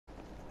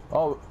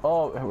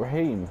Oh,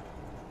 Raheem.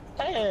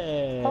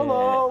 Hey!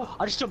 Hello!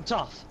 I just jumped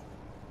off.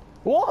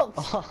 What?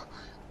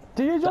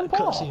 Do you jump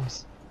That off?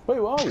 seems. Wait,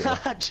 where are you?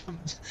 I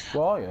jumped.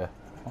 Where are you?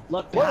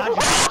 Look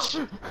behind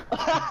you.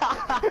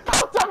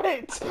 God damn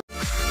it!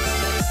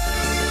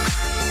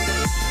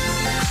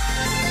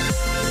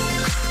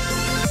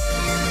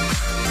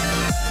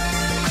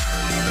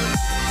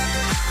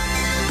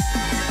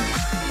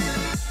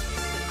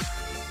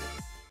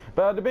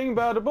 Bada bing,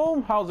 bada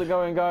boom. How's it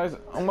going, guys?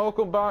 And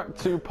welcome back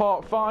to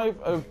part 5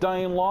 of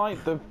Dying Light.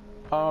 I'm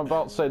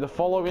about to say the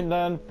following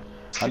then.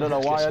 I don't know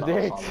why I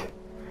did.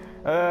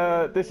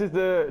 This is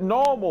the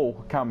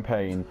normal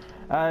campaign.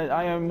 And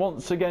I am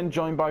once again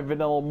joined by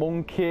Vanilla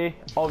Monkey,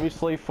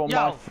 obviously for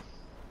my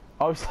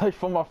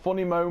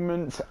funny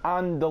moments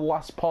and the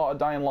last part of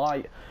Dying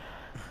Light.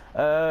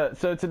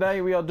 So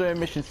today we are doing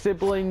Mission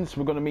Siblings.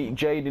 We're going to meet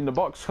Jade in the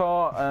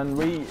boxcar, and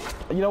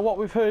you know what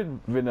we've heard,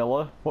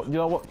 Vanilla? You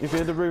know what? You've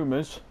heard the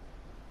rumours?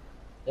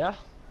 Yeah?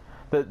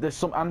 That there's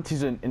some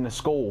antis in the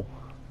skull.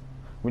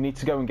 We need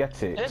to go and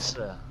get it. Is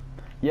there?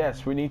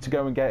 Yes, we need to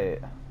go and get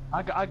it.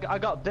 I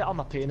got a bit on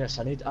my penis.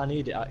 I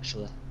need it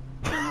actually.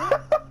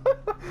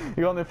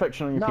 You got an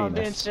infection on your penis? No, I'm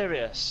being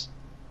serious.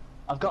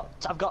 I've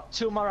got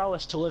 2 more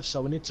hours to live,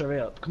 so we need to hurry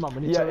up. Come on,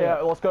 we need to hurry up.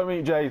 Yeah, let's go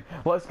meet Jade.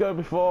 Let's go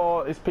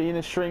before his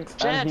penis shrinks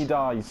and he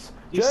dies.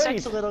 You Jade!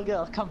 sexy little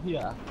girl, come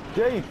here.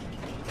 Jade!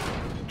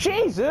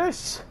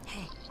 Jesus!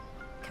 Hey,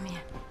 come here.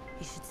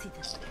 You should see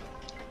this.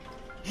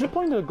 You're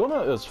pointing a gun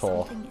at us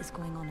for? Something is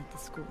going on at the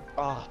school.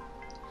 Oh,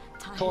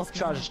 Ty full has of been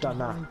charges done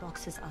now. hauling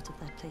boxes out of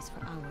that place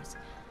for hours.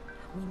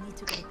 We need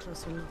to get a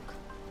closer look.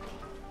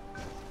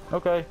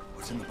 Okay.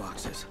 What's in the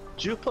boxes?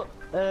 do you put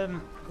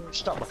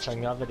stop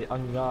watching your video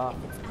on your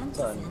phone?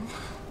 Antizen,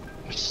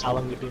 Just how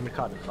long you've been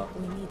recording for?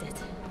 we need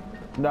it.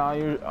 Nah,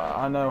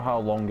 I know how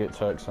long it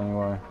takes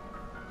anyway.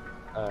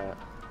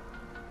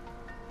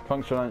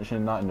 Thanks for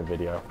mentioning that in the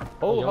video.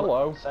 Oh, you're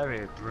hello.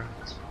 Very bright.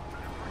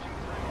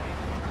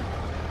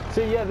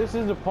 See, yeah, this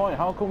is the point.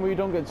 How come we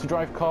don't get to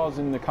drive cars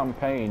in the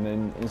campaign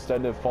and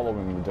instead of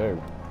following we do?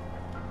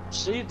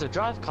 See, they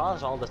drive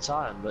cars all the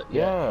time, but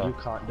Yeah. you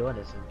can't do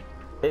anything.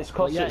 It's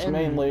because Yeah, it's in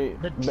mainly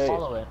the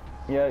following.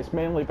 yeah, it's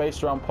mainly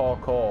based around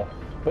parkour.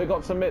 But you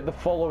got to admit the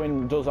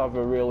following does have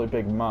a really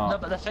big map. No,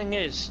 but the thing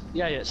is,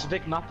 yeah, it's a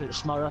big map.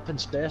 It's more up in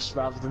space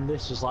rather than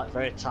this is like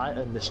very tight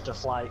and there's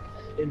stuff like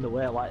in the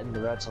way, like in the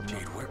reds on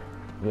Jade, them, where?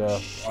 Yeah,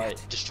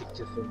 like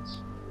destructive things.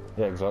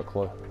 yeah,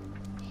 exactly.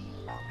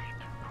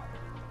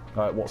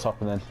 Right, what's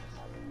happening?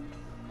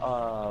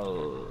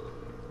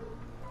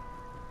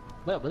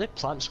 Wait, were there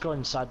plants growing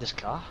inside this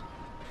car?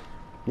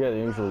 Yeah, they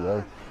usually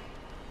do.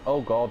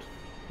 Oh God,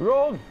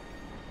 run!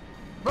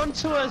 Run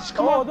to us!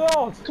 Come Oh on!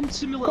 God! Come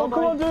to me, little Come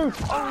on, boy. dude!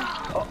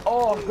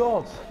 Oh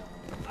God!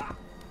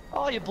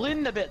 Oh, you're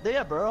bleeding a bit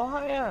there, bro,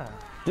 aren't you?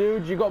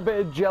 Dude, you got a bit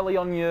of jelly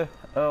on you.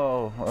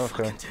 Oh,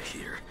 okay. Fucking to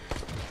here.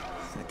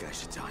 That guy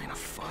should die in a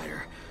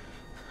fire.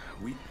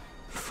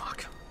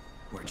 Fuck.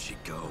 Where'd she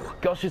go?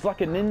 God, she's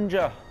like a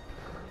ninja.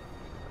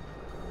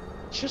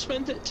 She just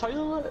went to the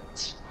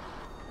toilet.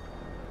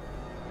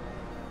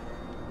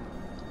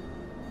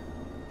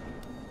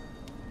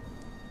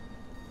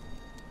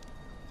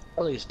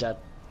 Oh, he's dead.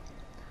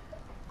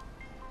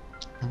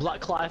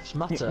 Black Lives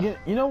Matter.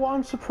 You know what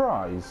I'm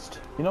surprised?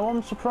 You know what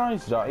I'm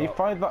surprised at? He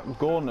fired that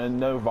gun and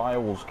no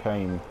vials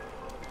came.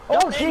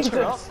 Don't Jesus!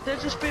 interrupt.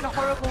 There's just been a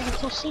horrible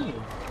little scene.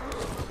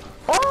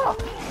 Ah!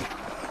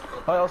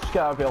 Alright, let's just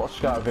get out of here, let's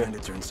just get out of here.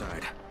 Bandits are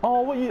inside.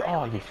 Oh, what you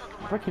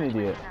freaking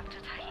idiot.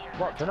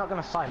 What? They're not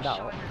gonna find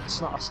out.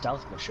 It's not a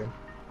stealth mission.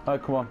 Oh,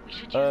 come on.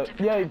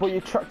 Yeah, but you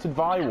attracted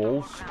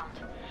virals.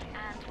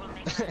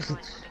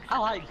 I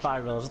like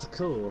virals. They're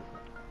cool.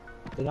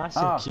 They're nice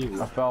and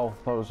cute. I fell.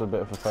 That was a bit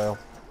of a fail.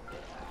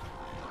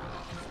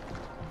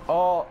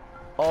 Oh,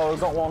 I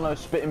got one of those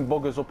spitting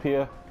buggers up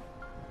here.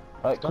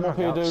 Come up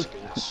here, dude.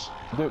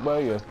 Dude, where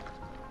are you?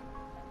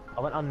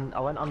 I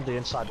went on the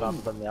inside rather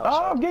than the Oh,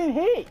 outside. I'm getting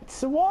hit!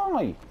 So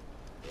why?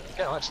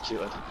 Get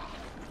electrocuted.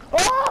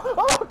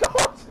 Oh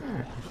God!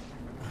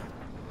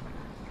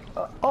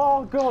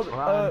 Oh God!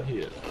 Around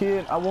here.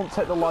 Kian, I won't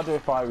take the ladder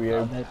if I were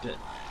you.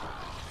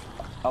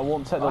 I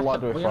won't take the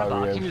ladder if I I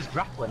were can you. use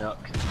grappling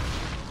hook.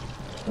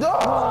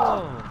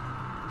 Oh!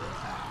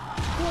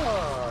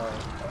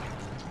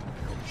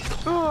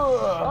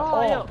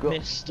 Oh, yeah, God.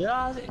 mister,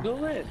 how's it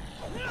going?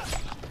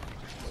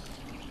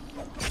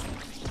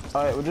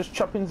 Alright, we're just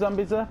chopping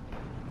zombies up.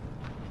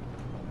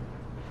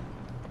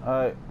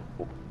 Alright,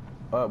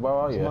 where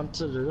are you? Come on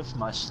to the roof,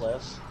 my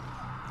slave.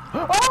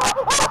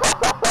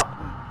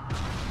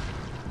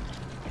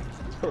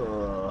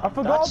 I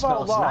forgot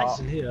about that. Nice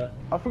in here.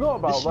 I forgot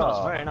about This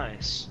smells that. very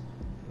nice.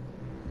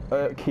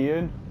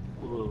 Kian,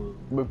 Ooh.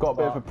 we've got a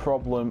bit of a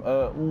problem.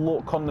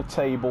 Look on the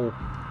table.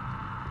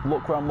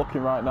 Look where I'm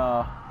looking right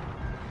now.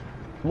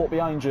 Look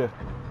behind you.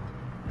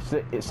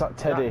 It's that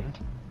Teddy. Behind?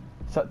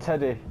 It's that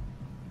Teddy.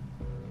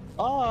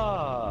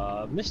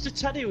 Ah, Mr.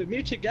 Teddy, we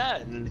meet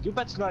again. You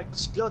better not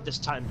explode this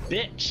time,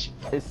 bitch.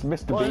 It's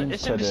Mr. Well, Bean's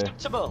it's Teddy.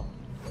 indestructible.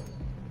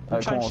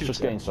 Come try on, and let's shoot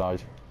just get it.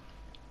 inside.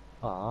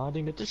 Ah, I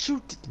didn't get to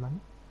shoot it,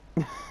 man.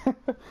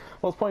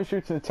 What's the point of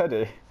shooting a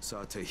teddy?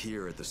 Saw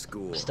Tahir at the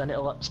school. Because then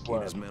it'll He and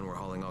explode. his men were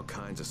hauling all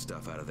kinds of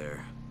stuff out of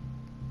there.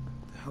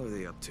 The hell are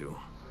they up to?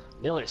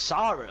 Nearly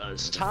saw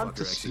us. The Time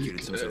to fucker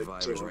executed some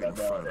survivors right in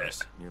front of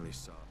us. Nearly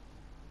saw.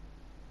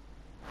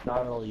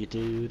 Not only,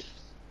 dude.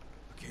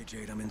 Okay,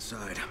 Jade, I'm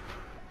inside.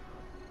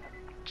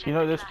 You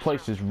know, this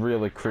place is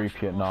really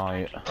creepy at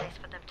night. Place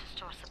for them to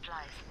store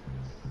supplies.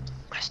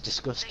 That's They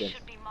disgusting.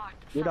 should be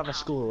marked We'd have a somehow.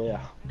 school here.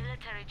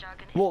 Military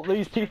jargon is Look,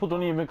 these pretty people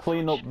don't even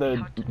clean up their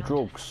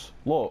drugs.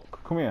 Look,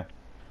 come here.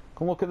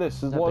 Come look at this.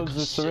 There's No, loads of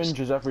because it's just-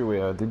 syringes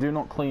everywhere. They do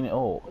not clean it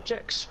up. What do you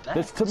expect?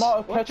 There's tomato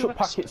What do you ketchup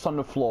packets on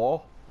the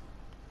floor.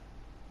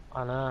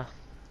 I know.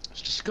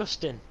 It's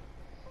disgusting.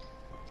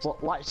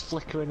 Lights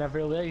flickering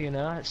everywhere, you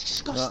know? It's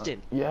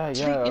disgusting. Yeah, Treat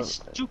yeah. your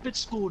stupid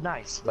school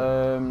nice.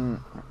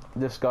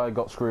 This guy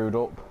got screwed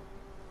up.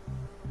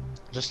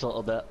 Just a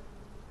little bit.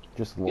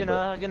 Just a little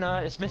bit. You know,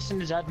 it's missing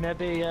his head.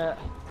 Maybe, maybe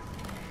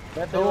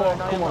Oh, we're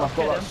not come on, able I've to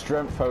got hit that him.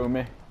 strength,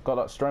 homie. Got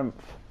that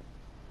strength.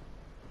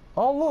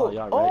 Oh, look!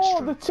 you're Oh,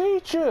 right, the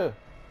teacher!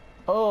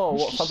 Oh, Mr.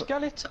 what's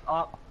happening? Skeleton.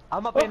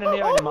 I'm not being in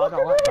here Oh, anymore. I look don't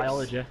at like this!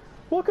 biology.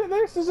 Look at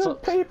this, there's a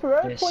Fuck paper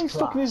this airplane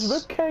stuck in his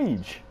class.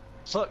 ribcage.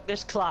 Fuck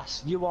this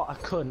class. You are a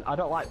cunt. I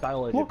don't like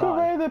biology. Look bye. at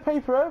where the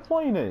paper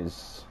airplane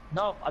is.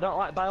 No, I don't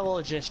like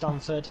biology,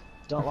 Stanford.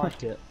 Don't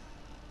like it.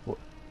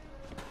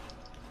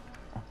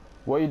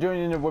 What are you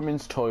doing in the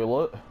women's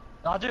toilet?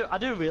 I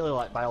do really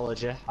like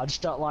biology. I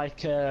just don't like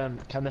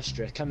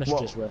chemistry.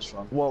 Chemistry's worse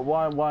one. Well,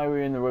 why are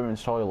we in the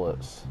women's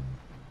toilets?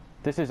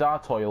 This is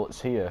our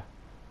toilets here.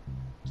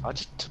 I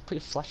just put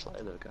your flashlight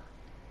in there, go.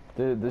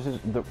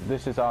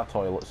 This is our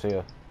toilets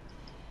here.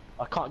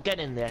 I can't get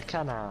in there,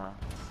 can I?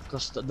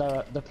 Because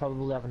they're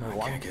probably having a I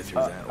one. can't get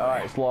through that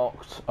Alright, way. it's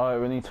locked.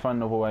 Alright, we need to find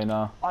another way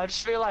now. I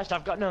just realised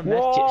I've got no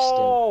medkit still.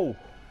 Whoa!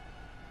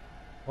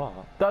 What?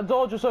 That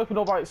door just opened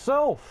up by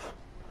itself.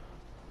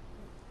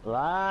 Well,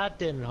 I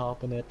didn't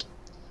open it.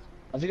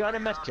 Have you got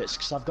any medkits?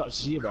 Because I've got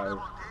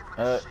 0.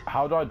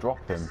 How do I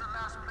drop him?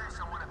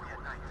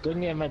 Go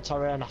in your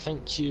inventory and I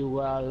think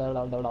you,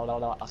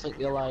 I think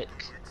you're like...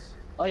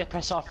 Oh, you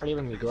press R3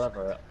 when you go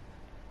over it.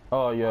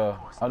 Oh yeah,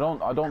 I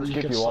don't You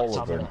give can you all select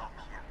of them. on it.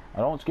 I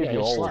don't give Yeah, you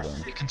all select. of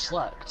them. You can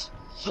select.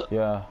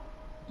 Yeah.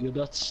 You're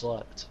not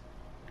select.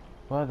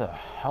 Where the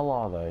hell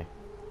are they?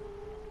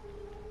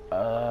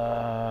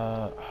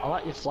 I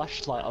like your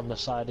flashlight on the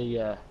side of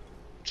your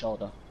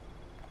shoulder.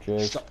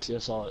 Cheers. Strap to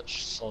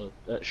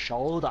your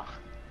shoulder.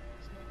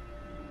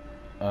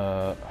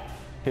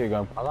 Here you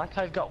go. I like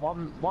how you've got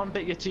one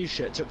bit of your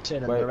t-shirt tucked in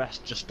and Wait, the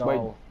rest just Wait,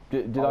 all...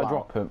 did all I out.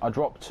 drop him? I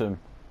dropped him.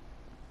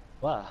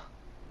 Where?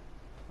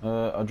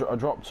 I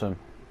dropped him.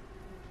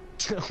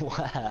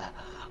 Where?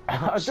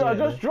 I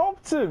just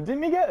dropped him.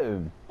 Didn't you get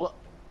him? What?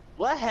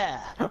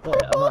 Where?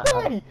 Wait, Are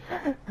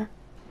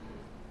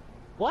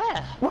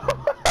Where?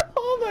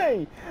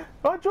 they?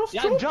 I just You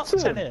haven't dropped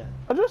dropped him. any.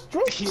 I just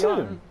dropped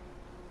him.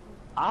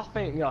 I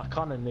think you're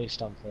conning me,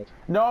 Stanford.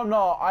 No, I'm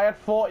not. I had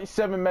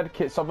 47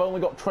 medkits. I've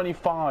only got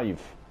 25.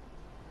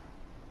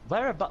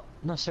 Where about?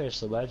 No,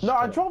 seriously, where did you No,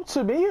 I put it? dropped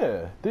him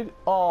here.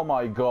 Oh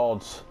my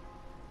god.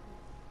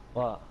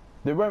 What?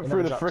 They went You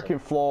through the never dropped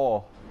freaking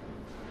floor.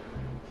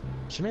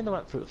 Do you mean they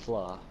went through the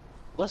floor?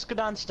 Let's go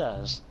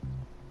downstairs.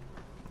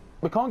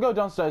 We can't go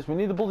downstairs. We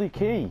need the bloody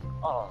key.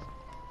 Oh,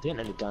 they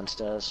didn't need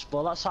downstairs.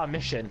 Well, that's our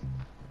mission.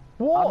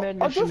 What? Our main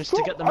mission is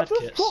to get the I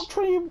just medkits. dropped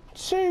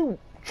 22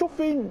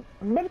 chuffing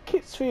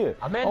medkits for you.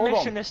 Our main Hold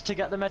mission on. is to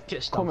get the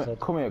medkit, Come Stanford. here,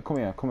 come here, come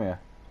here, come here.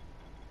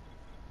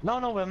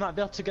 No, we might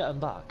be able to get them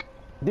back.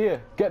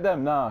 Dear, get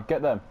them now.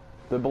 Get them.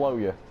 They're below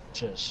you.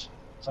 Cheers.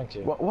 Thank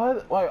you. Wait,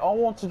 I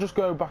want to just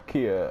go back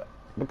here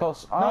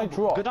because I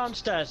dropped. Go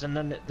downstairs and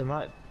then they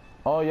might...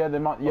 Oh yeah, they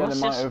might. Yeah, Well, they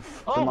let's might just-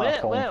 have. Oh, they might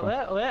have wait,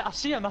 fallen from- wait.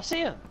 I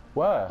see him.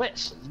 Where?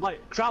 Wait,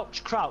 like,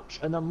 crouch,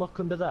 and then look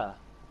under there.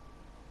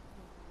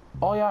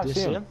 Oh yeah, I Do you see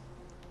see him. him?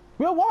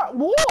 Yeah, what?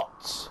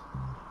 What?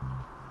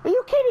 Are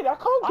you kidding? I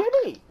can't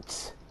get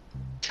it.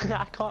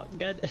 I can't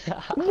get it.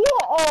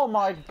 What? Oh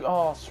my.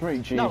 Oh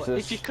sweet Jesus. No,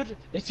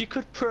 if you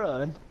could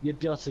prone, you'd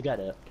be able to get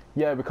it.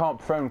 Yeah, we can't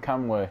prone,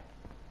 can we?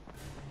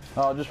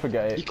 Oh, just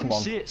forget it. You can Come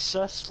on. see it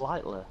so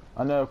slightly.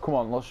 I know. Come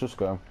on, let's just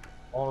go.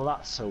 Oh,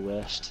 that's a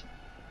waste.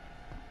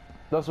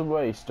 That's a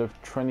waste of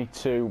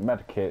 22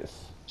 medkits.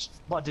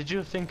 What, did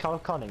you think I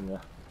was conning you?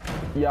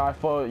 Yeah, I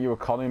thought you were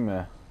conning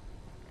me.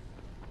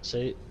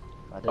 See?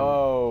 I didn't.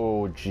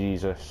 Oh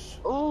Jesus.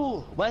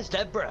 Ooh, where's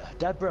Deborah?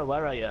 Deborah,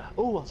 where are you?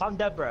 Ooh, I found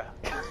Deborah.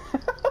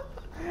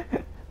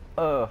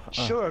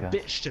 Sure, a God.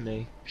 bitch to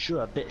me.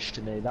 Sure, a bitch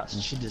to me. That's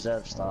she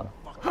deserves that.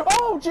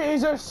 Oh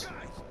Jesus!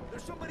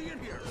 There's somebody in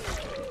here.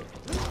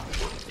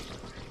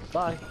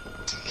 Bye.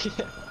 Turn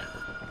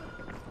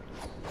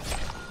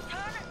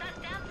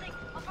that damn thing.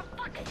 Oh, for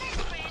fuck's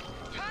sake, Reed.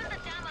 Turn the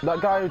damn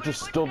That guy who alarm.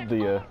 just Where's stood the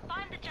there.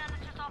 Find the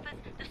janitor's office.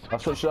 The switch I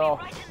switched should it be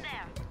off. right in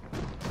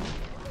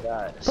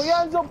there. Guys. Put your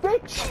hands up,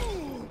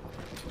 bitch!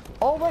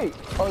 Oh wait.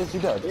 Oh, is he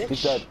dead? He's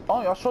Bitch. dead. Oh,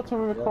 I shot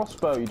him with a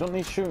crossbow. You don't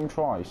need to shoot him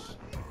twice.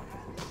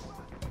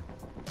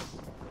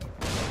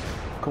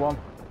 Come on.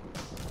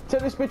 Take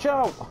this bitch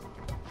out!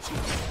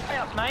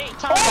 up, mate.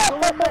 Time to go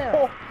in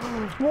there.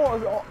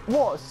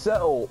 What a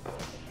setup!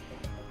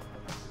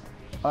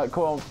 Alright,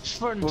 come on.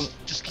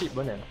 Just keep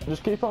running.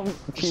 Just keep on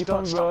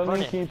stop running,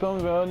 running. keep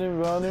on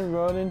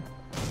running.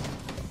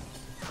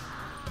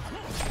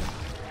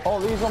 Oh,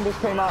 these zombies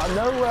came out of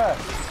nowhere.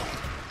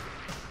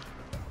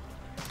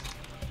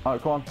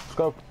 Alright, come on, let's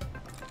go.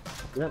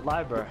 You're at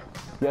library.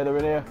 Yeah, they're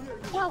in here.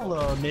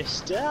 Hello,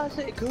 mister. How's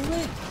it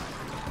going?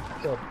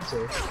 Good,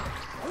 too.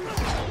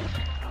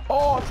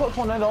 Oh, I took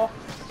one head off.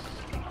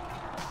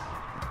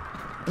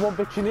 One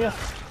bitch in here.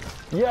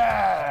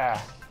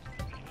 Yeah!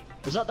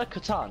 Was that the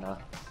katana?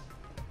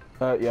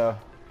 Yeah.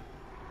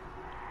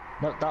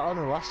 No, that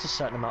only lasts a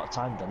certain amount of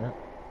time, doesn't it?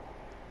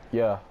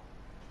 Yeah.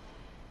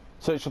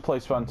 Search the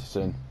place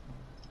fantasy.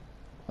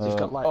 You've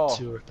got like oh,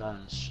 2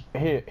 repairs.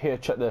 Here,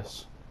 check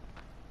this.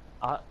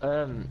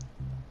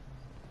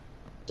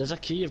 There's a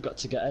key you've got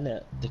to get in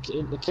it. The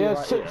key Yeah,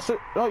 right here.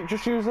 right,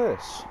 just use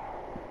this.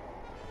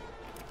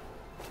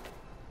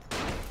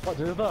 What,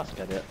 do we both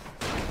get it?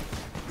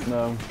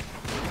 No.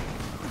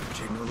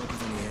 Jake, no luck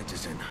with any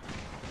answers in.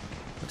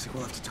 Looks like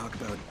we'll have to talk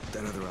about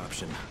that other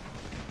option.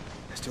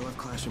 I still have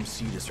Classroom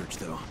C to search,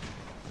 though.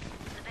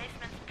 The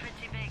basement's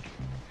pretty big.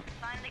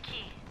 Find the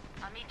key.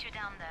 I'll meet you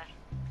down there.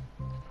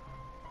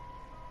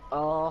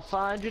 I'll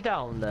find you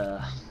down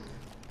there.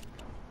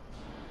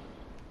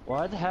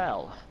 Why the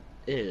hell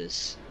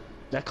is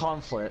there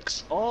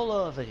conflicts all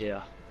over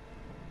here?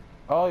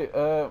 Hey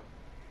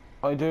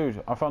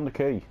dude, I found the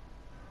key.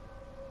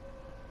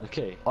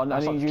 Okay. I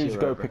need you to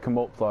go pick them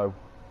up though.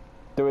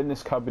 They're in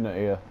this cabinet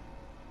here.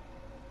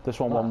 This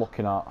one I'm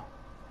looking at.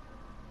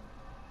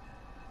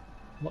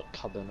 What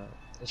cabinet?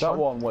 That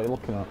one, what are you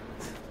looking at?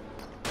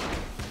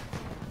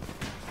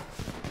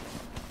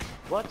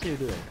 What are you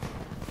doing?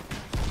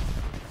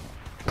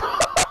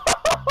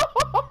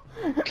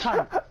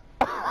 Cunt.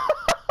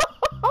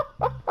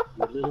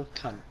 You little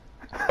cunt.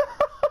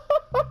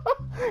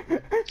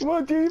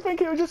 Well, do you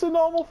think it was just a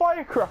normal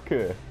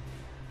firecracker?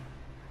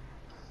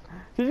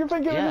 Did you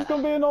think it was just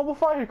going to be a normal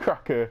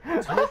firecracker?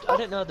 I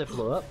didn't know they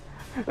blew up.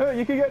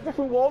 You can get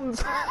different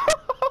ones. I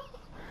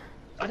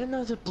didn't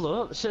know they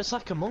blew up. So it's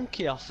like a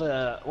monkey off,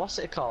 what's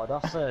it called?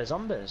 Off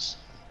Zombies.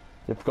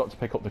 You forgot to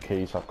pick up the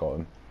keys, I've got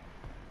them.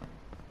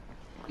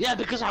 Yeah,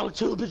 because I was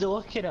too busy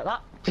looking at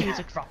that piece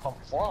of crap on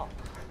the floor.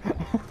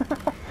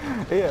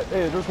 Here,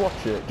 just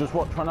watch it. Just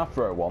watch when I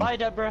throw one. Bye,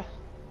 Deborah.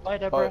 Bye,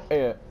 Deborah.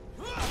 Here,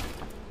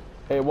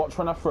 watch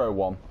when I throw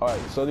one. Alright,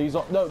 so these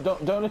are... No,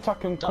 don't attack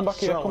them. Come back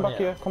here,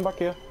 come back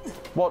here.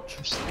 Watch.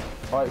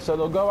 Alright, so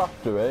they'll go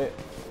after it.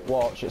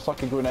 Watch, it's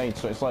like a grenade,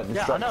 so it's like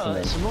distracting Yeah, I know,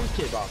 them. it's a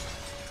monkey box.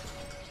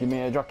 You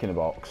mean a jack in a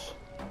box?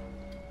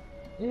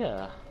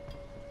 Yeah.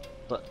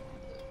 But...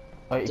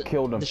 Alright, you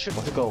killed them. should-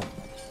 Let's go.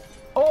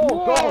 Oh,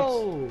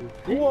 Whoa!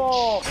 God!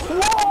 Whoa!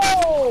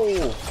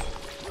 Whoa!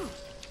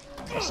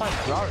 It's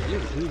like, bro,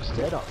 who's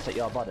dead don't fit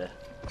your body?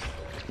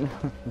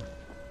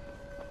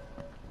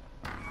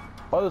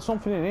 Oh, there's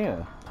something in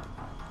here.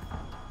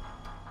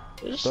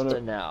 Just Don't know-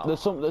 now.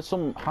 There's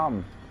some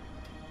ham.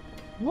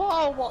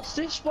 Whoa, what's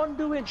this one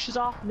doing? She's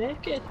half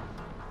naked.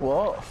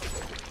 What?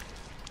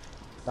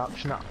 No,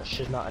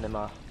 she's not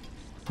anymore.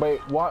 Wait,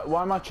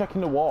 why am I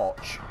checking the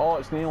watch? Oh,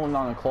 it's nearly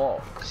 9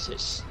 o'clock.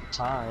 It's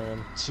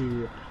time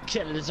to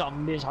kill the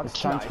zombies on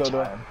It's time to go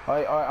down.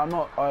 I'm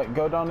not.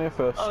 Go down here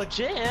first. Oh,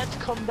 Jade,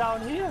 come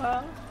down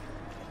here.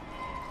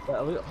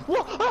 Have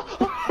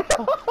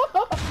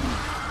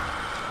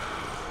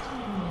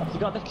you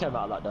got the key out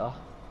of that door?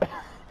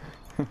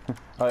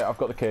 Alright, I've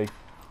got the key.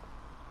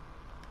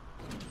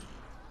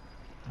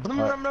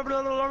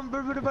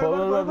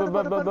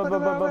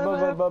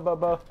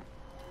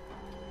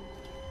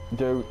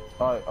 Dude,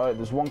 alright,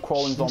 there's one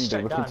crawling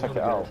zombie. We can take it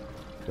out.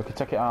 We can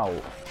take it out.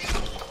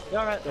 You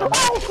alright then?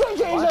 Oh,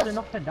 Jesus! Why is there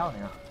nothing down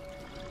here?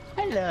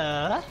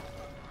 Hello?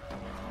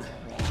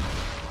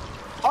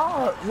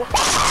 Oh!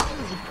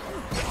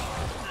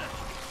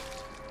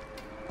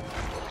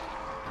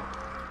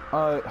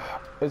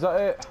 Is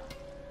that it?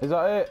 Is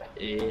that it?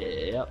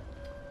 Yep.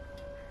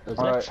 There's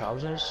All no right.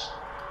 trousers.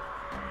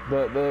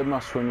 They're my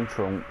swimming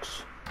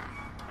trunks.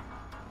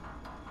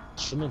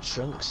 Swimming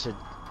trunks,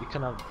 you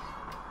can have...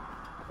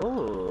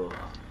 Oh.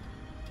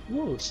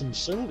 Ooh, some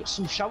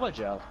shower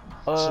gel.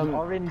 Some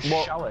orange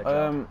shower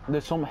gel.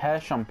 There's some hair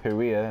shampoo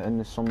here, and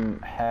there's some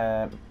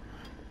hair...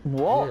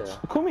 What? Yeah.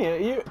 Come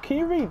here, can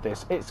you read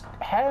this? It's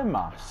hair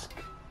mask.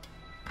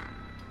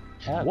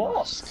 Hair What?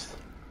 mask.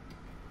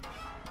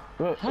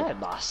 Hair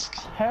mask?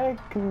 Hair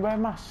can wear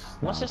masks.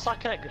 What's now. this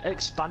like an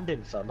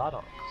expanding film? I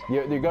don't...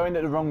 You're going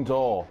at the wrong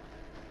door.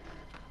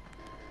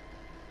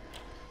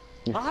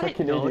 You I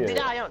freaking know, idiot.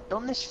 I haven't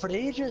done this for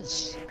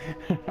ages.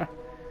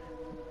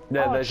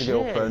 There's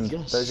your girlfriend.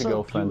 You're There's so your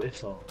girlfriend.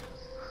 Beautiful.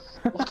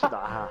 Look at that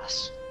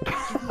ass.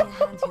 Give me a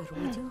hand here,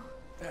 would you?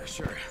 Yeah,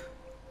 sure.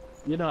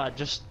 You know, I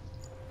just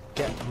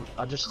God,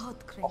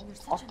 Crane, you're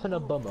such up in a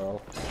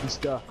bumhole and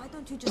stuff. Why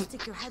don't you just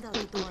stick your head out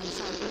the door and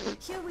shout,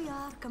 "Here we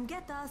are, come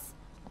get us."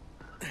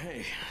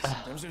 Hey,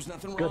 sometimes there's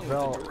nothing Good wrong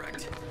roll. with the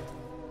direct.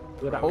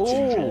 Without Oh,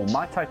 ginger.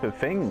 my type of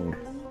thing.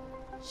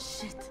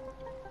 Shit.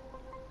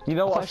 You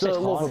know what I I said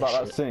still love holy about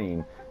that shit.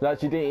 scene? That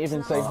she didn't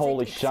even say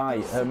holy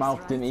shite. Her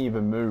mouth didn't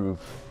even move.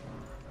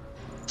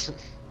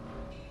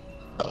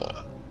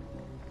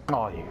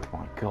 Oh, you,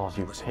 my God,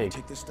 you Listen, pig.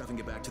 take this stuff and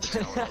get back to the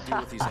tower. I'll deal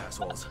with these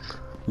assholes.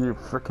 You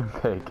freaking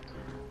pig.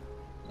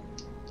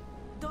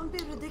 Don't be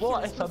ridiculous.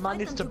 What if I we'll fight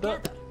managed them to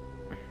burp? together.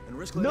 And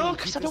risk No, letting them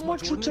 'cause keep I this don't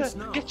want much you to ordnance?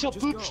 No, get your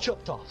just boobs go.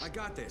 chopped off. I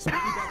got this. Meet me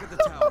back at the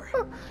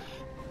tower.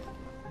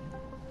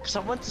 Because I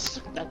want to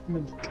suck that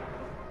milk.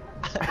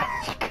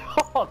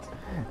 God!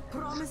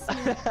 Promise me.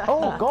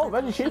 Oh, God,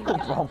 where did she come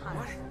from?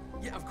 What?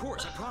 Yeah, of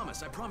course. I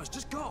promise. I promise.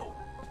 Just go.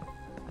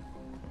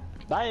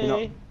 Bye. You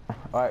know-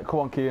 Alright,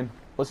 come on, Kian.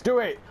 Let's do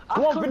it!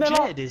 Come How on, come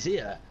Vanilla! Jade is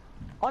here?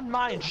 On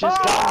mine, she's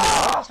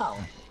Ah!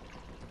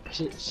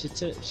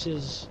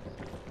 she's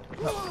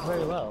not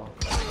very well.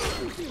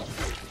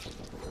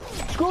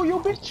 Screw you,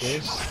 bitch!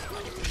 Cheers.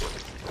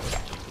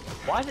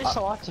 Why is it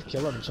so hard to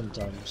kill him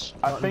sometimes?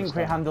 I Don't think we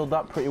understand. handled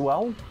that pretty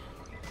well.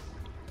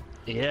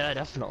 Yeah,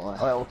 definitely.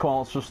 Well, come on,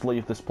 let's just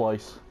leave this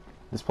place.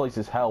 This place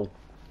is hell.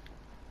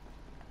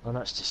 Oh,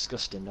 that's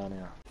disgusting down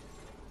here.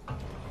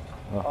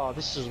 Oh,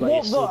 this is where What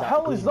you see the that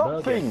hell green is that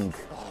burger. thing?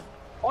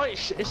 Oh,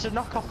 it's a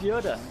knockoff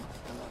Yoda.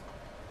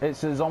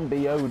 It's a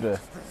zombie Yoda.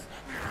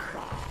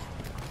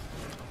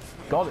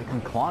 God, it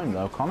can climb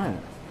though, can't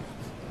it?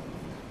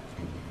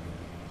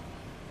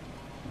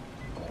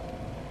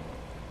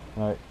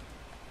 Right.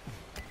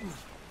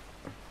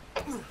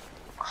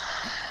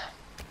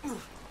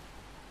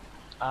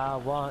 I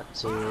want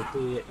to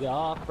be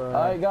your friend.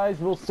 Alright guys,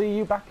 we'll see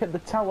you back at the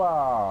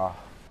tower.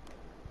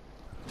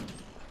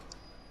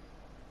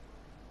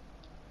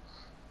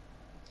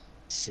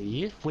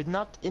 See, we're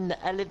not in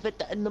the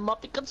elevator anymore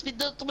because we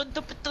don't want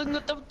to be doing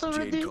it Jade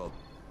already. called.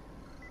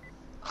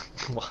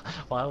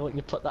 Why won't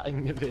you put that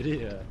in your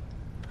video?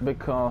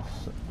 Because...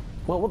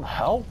 Well, what the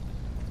hell?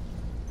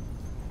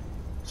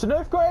 It's an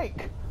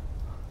earthquake!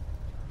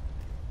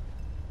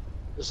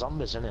 There's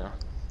zombies in here.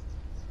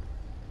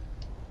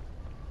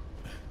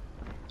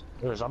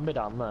 There's a zombie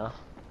down there.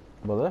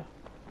 Were there?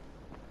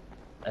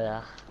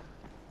 Yeah.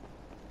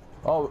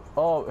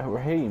 Oh,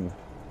 Raheem.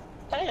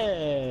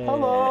 Hey!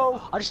 Hello!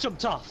 I just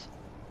jumped off.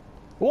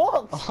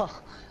 What?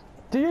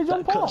 Do you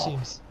jump That off?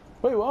 cutscenes.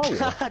 Wait, where are you?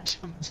 I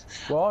jumped.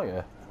 Where are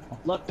you?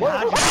 Look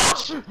behind you,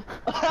 bitch!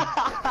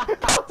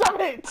 God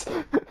damn it!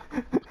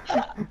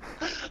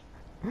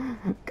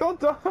 God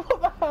damn,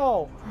 what the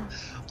hell?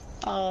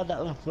 Oh, that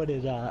was funny,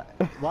 that.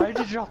 Why did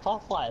you drop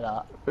off like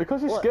that?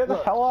 Because you Look, scared the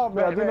look. hell out of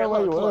me, I didn't know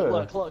where you were.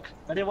 Look.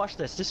 Ready, watch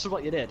this. This is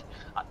what you did.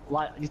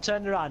 Like, you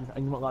turned around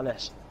and you went like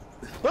this.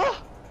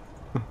 Ah!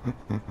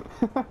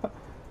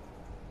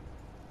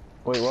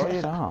 Wait, where are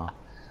you now?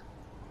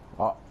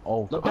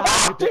 Oh, Look God.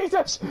 behind you,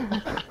 Jesus!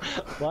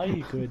 Why are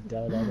you going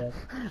down like that?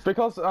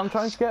 Because I'm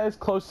trying to get as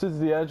close to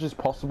the edge as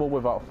possible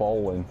without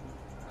falling.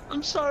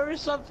 I'm sorry,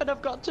 something.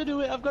 I've got to do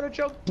it. I've got to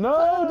jump.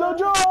 No, don't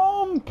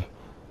jump!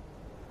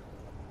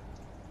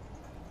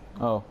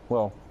 Oh,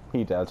 well,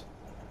 he dead.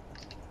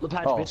 Look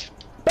behind you, Oh. bitch.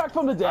 Back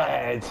from the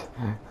dead!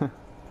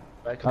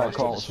 Right, come Alright,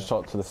 come on, on, let's just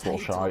talk to this little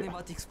Saeed told me shite.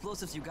 about the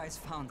explosives you guys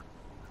found.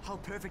 How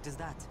perfect is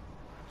that?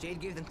 Jade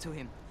gave them to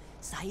him.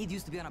 Saeed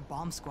used to be on a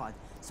bomb squad,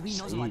 so he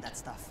knows about Saeed. that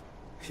stuff.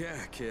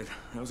 Yeah, kid.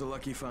 That was a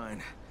lucky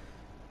find.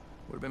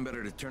 Would have been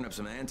better to turn up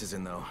some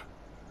antizin, though.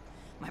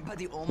 My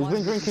buddy Omar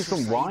been drinking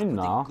some wine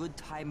now. Good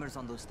timers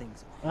on those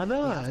things. I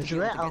know, We have to it's be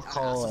able right to get our asses out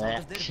of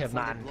alcoholic, there before they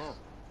man. blow.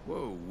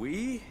 Whoa,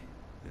 we?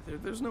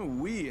 There's no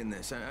we in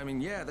this. I mean,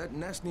 yeah, that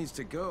nest needs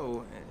to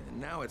go, and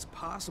now it's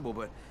possible,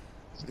 but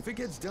if it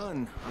gets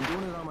done, I'm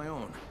doing it on my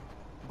own.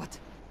 But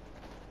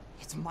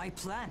it's my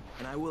plan.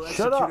 And I will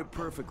Shut execute up. it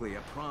perfectly,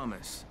 I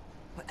promise.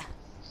 But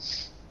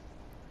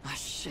ah,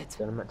 shit.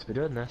 You're meant to be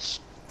doing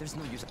this. There's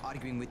no use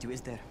arguing with you,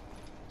 is there?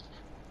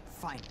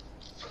 Fine.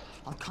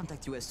 I'll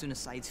contact you as soon as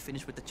Saeed's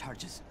finished with the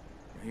charges.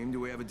 Raheem, do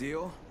we have a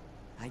deal?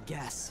 I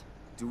guess.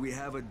 Do we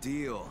have a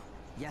deal?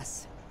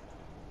 Yes.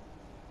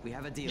 We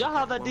have a deal. You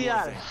have a One more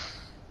deal. thing.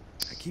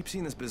 I keep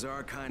seeing this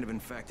bizarre kind of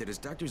infected. Is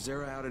Dr.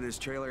 Zera out at his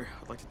trailer?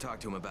 I'd like to talk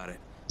to him about it.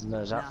 No,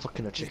 is that Nah,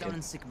 fucking a he's down chicken?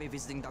 in sick bay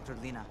visiting Dr.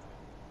 Lena.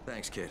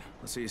 Thanks, kid.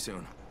 I'll see you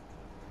soon.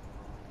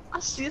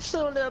 I'll see you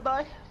soon, little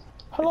boy.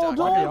 Hello, Hey, Doc.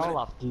 Why do they dog!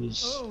 all have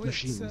these Oh,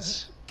 machines?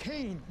 it's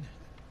Kane.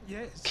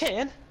 Yes.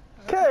 Kane?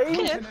 How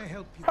Kane? can I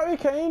help you? Harry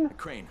Kane?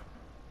 Crane,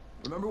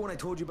 remember when I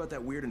told you about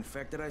that weird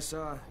infected I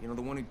saw? You know,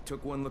 the one who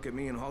took one look at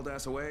me and hauled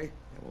ass away?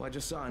 Well, I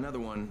just saw another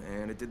one,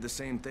 and it did the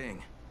same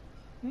thing.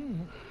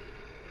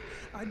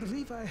 I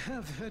believe I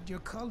have heard your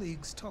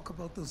colleagues talk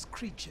about those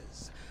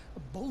creatures.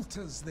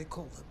 Bolters, they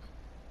call them.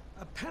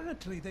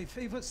 Apparently, they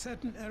favor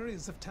certain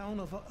areas of town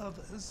over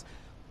others,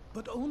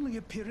 but only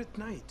appear at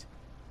night.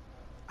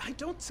 I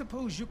don't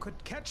suppose you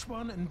could catch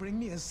one and bring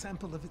me a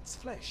sample of its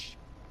flesh.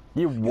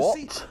 You what?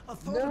 You see, a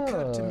thought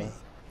occurred to me.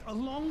 A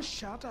long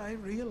shot, I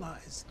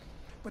realize.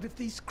 But if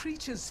these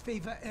creatures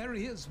favor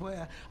areas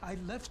where I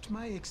left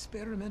my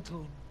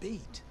experimental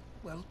bait,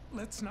 well,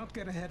 let's not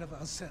get ahead of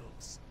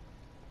ourselves.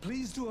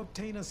 Please do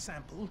obtain a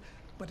sample,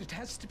 but it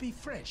has to be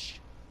fresh.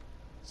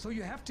 So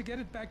you have to get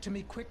it back to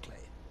me quickly.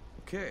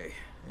 Okay,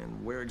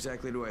 and where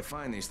exactly do I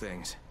find these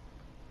things?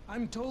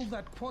 I'm told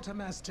that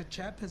quartermaster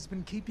chap has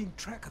been keeping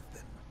track of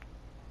them.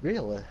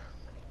 Really?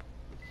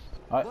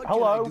 What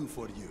hello. can I do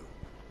for you?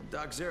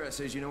 Doc Zera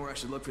says you know where I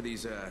should look for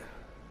these,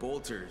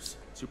 bolters.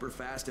 Super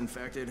fast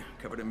infected,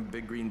 covered in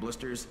big green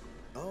blisters.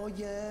 Oh,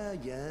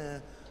 yeah.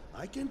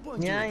 I can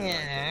point you in the right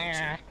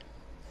direction.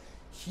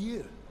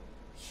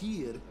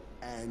 Here,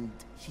 and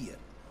here.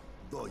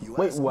 Though you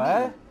Wait, ask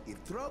where? me,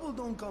 if trouble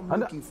don't come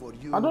looking for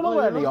you, I don't know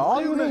where they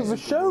are. You didn't even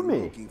should show go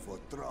me. looking for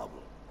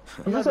trouble.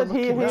 You just said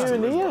here, here,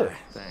 and here.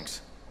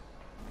 Thanks.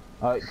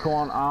 Alright, come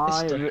on,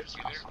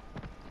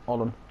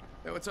 hold on.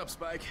 Hey, what's up,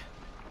 Spike?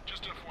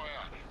 Just FYI,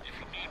 if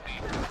you need me,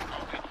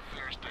 I'll be at the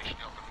fare station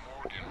up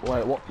in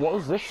Morgan. Wait, what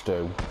does this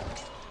do?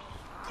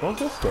 What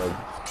does this do?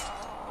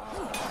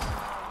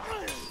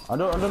 I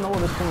don't know what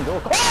this thing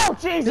does. Oh,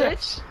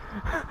 Jesus!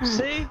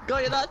 See?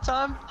 Got you that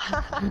time.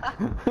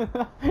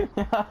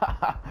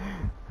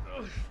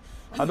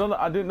 I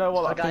didn't know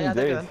what that thing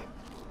did.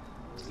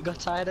 You got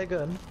tired of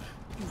gun?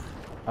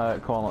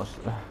 Come on,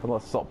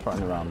 let's stop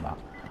throwing around that.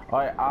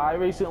 Alright, I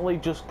recently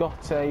just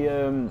got a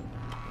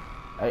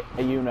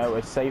you know,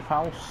 a safe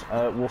house.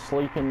 We'll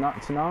sleep in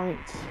that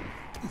tonight,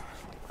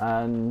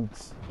 and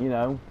you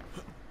know,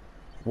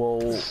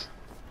 we'll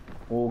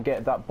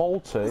get that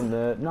bolter in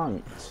the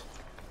night.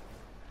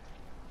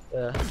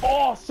 Yeah.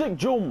 Oh, sick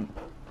jump!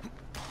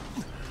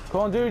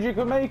 Come on, dude, you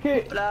can make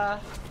it.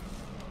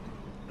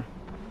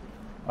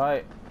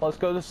 Alright, let's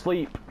go to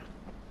sleep.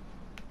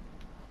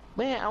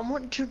 Wait, I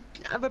want to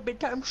have a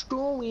bedtime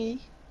story.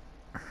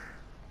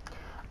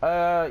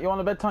 You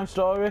want a bedtime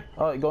story?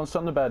 Alright, go on, sit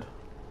on the bed.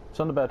 Sit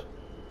on the bed.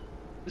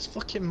 It's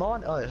fucking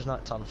morning. Oh, it's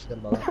night time. Forget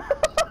about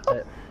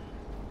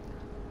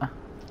that.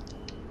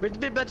 Read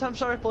the bedtime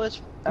story,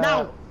 please.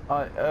 No!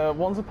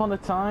 Once upon a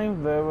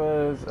time, there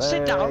was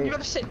Sit down, you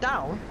gotta sit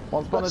down.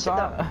 Once upon a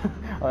time...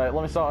 Alright,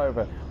 let me start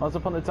over. Once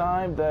upon a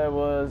time, there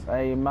was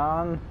a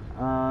man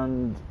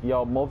and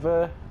your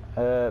mother.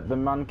 The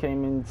man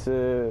came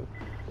into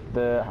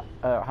the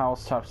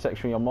house to have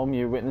sex with your mum.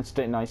 You witnessed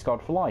it and now he's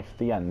scarred for life.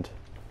 The end.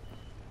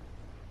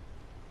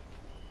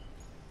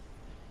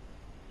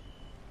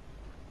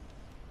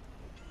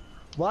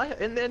 Why?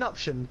 Isn't there an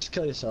option to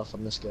kill yourself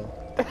on this game?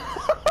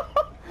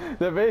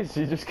 There is,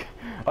 you just...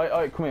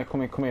 Alright, come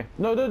here.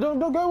 No, don't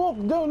go up!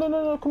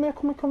 No, come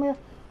here.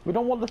 We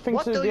don't want the thing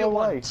to go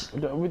away.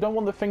 We don't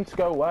want the thing to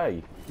go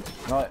away.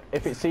 Right,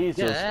 if it sees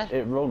us,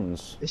 it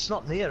runs. It's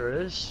not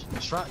near us,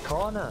 it's right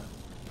corner.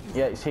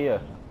 Yeah, it's here.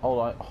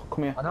 Alright,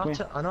 come here. I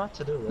know how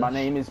to do this. My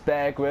name is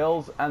Bear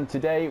Grylls, and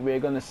today we're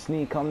gonna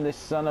sneak on this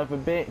son of a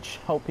bitch,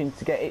 hoping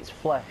to get its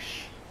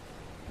flesh.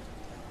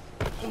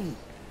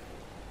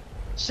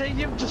 See,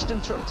 you've just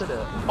interrupted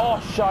it.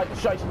 Oh, shite.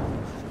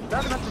 You're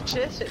gonna have to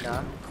chase it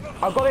now.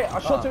 I got it, I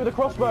shot it with a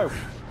crossbow.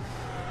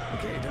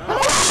 Okay, Doc.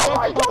 Oh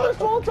my god, there's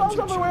small towns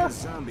everywhere!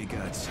 Zombie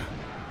guts.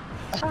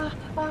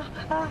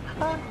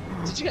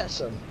 Did you get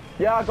some?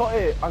 Yeah, I got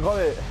it.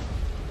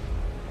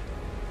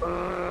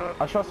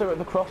 I shot it with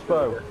the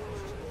crossbow.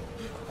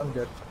 I'm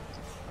good.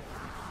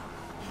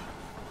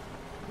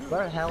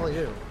 Where the hell are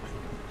you?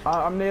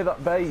 I'm near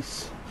that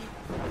base.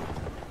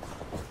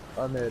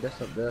 I'm near a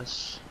different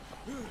base.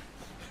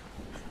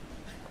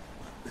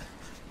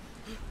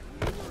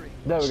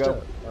 There we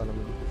go.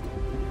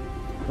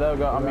 There we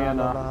go, I'm here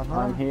now.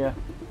 I'm here.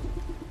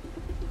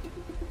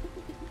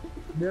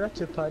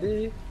 There's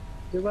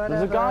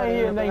a guy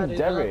here named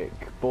Derek,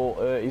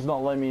 but he's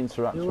not letting me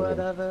interact with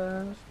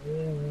him.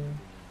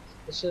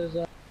 This is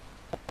a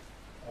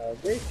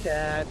big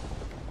cat.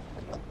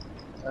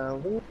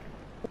 Do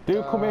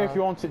come here if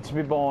you want it to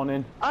be born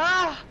in.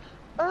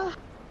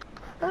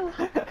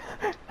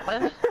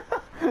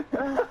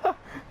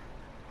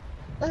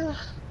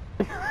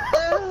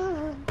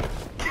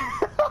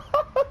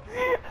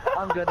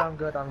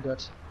 I'm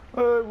good.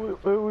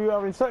 Were you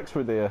having sex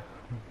with you?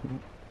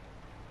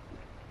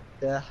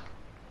 Yeah.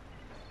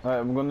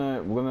 Alright, we're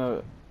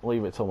gonna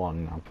leave it till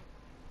morning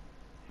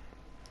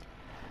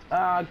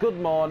now. Good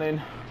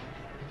morning.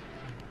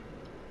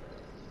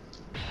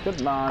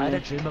 Good morning. I had a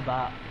dream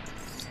about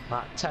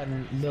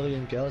 10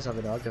 million girls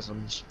having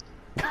orgasms.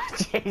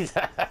 Jesus.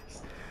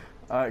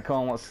 Alright, come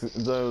on, let's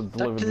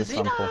deliver this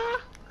sample.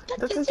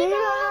 Dr.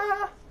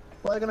 Zera!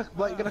 What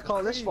are you gonna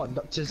call this one?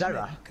 Dr.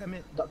 Zera? Come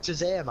in. Dr.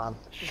 Zera, man.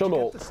 Shut Did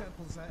you up. get the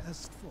samples I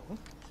asked for?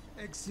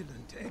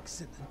 Excellent.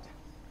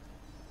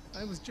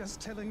 I was just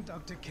telling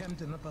Dr.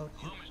 Camden about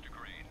you.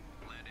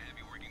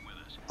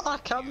 Ah,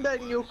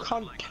 Camden, you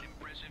cunt.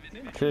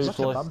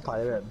 Seriously. Like a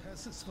vampire in.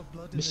 Passes for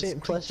blood in You this see it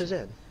in places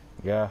creature. in?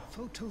 Yeah.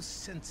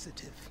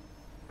 Photosensitive.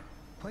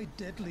 Quite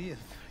deadly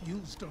if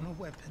used on a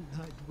weapon,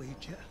 I'd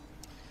wager.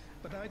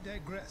 But I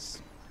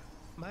digress.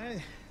 My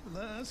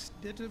last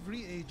bit of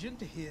reagent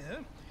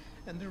here,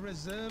 and the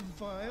reserve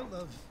vial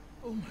of...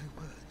 oh my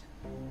word.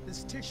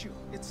 This tissue,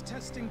 it's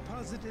testing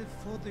positive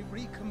for the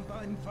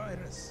recombined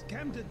virus.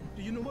 Camden,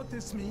 do you know what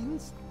this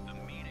means? The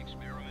meat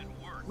experiment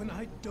worked. When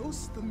I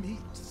dose the meat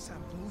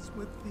samples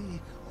with the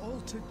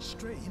altered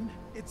strain,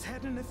 it's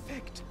had an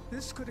effect.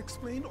 This could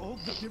explain all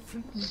the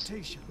different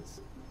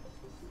mutations.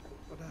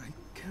 But I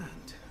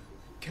can't.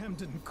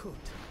 Camden could.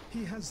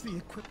 He has the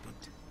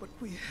equipment, but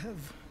we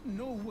have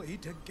no way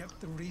to get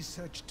the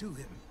research to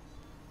him.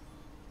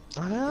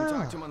 You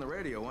talk to him on the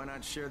radio, why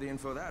not share the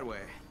info that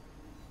way?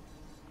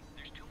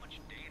 There's too much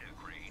data,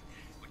 Crane.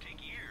 It would take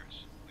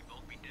years. We'd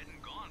both be dead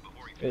and gone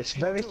before he It's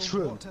very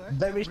true.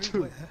 Very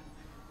true.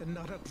 And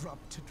not a drop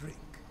to drink.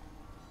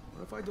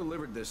 What if I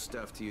delivered this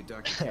stuff to you,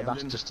 Dr. Camden?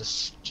 That's just a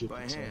stupid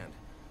by thing. hand.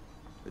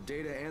 The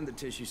data and the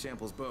tissue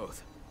samples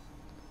both.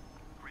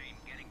 Crane,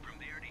 getting from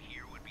there to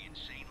here would be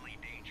insanely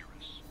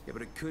dangerous. Yeah,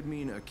 but it could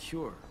mean a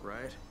cure,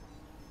 right?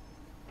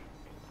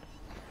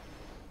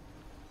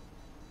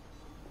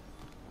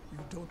 You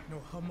don't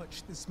know how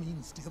much this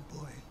means, dear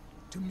boy.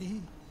 To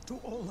me, to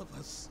all of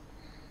us.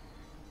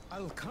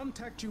 I'll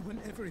contact you when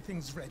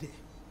everything's ready.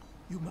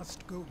 You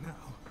must go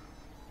now.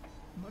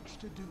 Much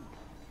to do.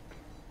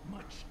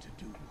 Much to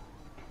do.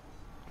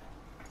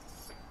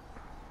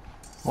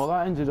 Well,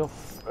 that ended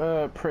off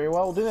pretty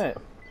well, didn't it?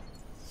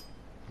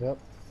 Yep.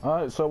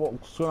 Alright, so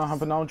what's going to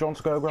happen now? John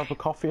to go grab a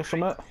coffee or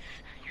something?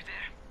 You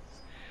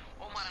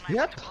there? Omar and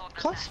I Yep. have to blow up Of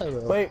the course I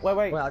will. Wait.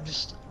 Wait, I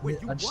just Wait,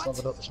 I just what?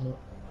 leveled up, isn't it?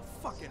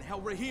 Fucking hell,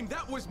 Raheem,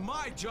 that was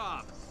my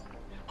job!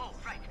 Oh,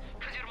 right.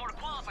 Because you're more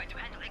qualified to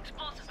handle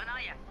explosives than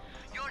I am.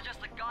 You're just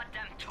a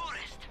goddamn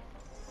tourist.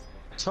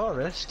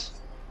 Tourist?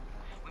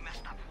 We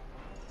messed up.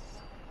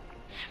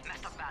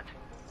 Messed up bad.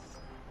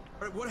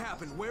 Alright, what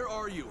happened? Where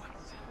are you?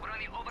 We're on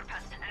the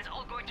overpass and it's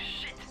all going to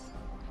shit.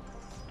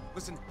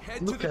 Listen,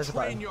 head Look to the at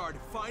train that. yard.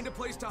 Find a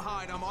place to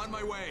hide. I'm on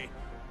my way.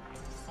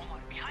 Omar,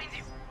 behind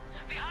you.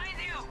 Behind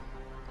you.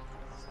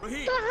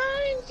 Raheem!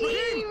 Behind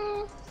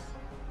Raheem!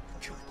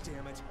 God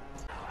damn it.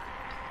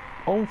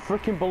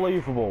 Unfreaking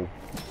believable.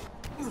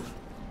 He's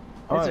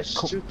Alright, a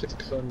stupid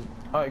cunt.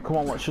 alright, come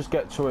on, let's just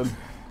get to him.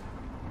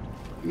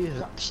 He's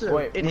an absolute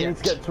Wait, we idiot. need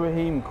to get to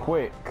Raheem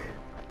quick.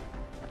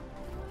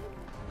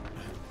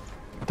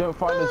 Don't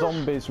find the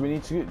zombies. We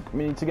need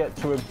to get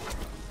to him.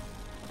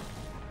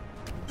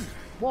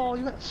 Whoa,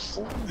 you went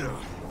full.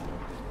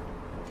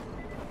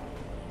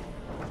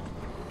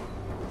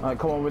 Alright,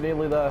 come on, we're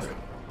nearly there.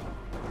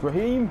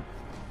 Raheem.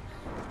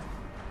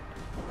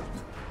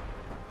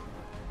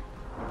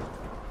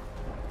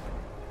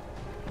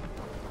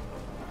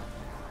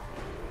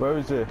 Where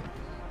is he?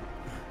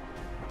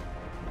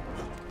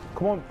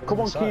 Come on,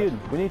 inside.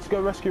 Kian. We need to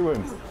go rescue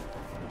him.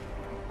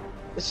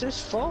 It's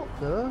his fault,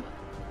 though.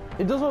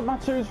 It doesn't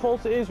matter whose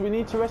fault it is. We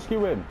need to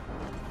rescue him.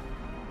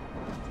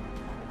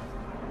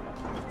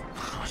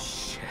 Oh,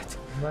 shit.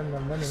 I'm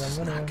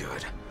running. Not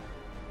good.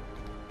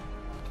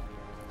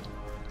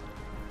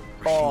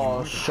 Oh,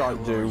 Who shite,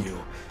 are dude. you?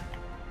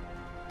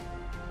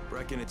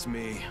 Reckon it's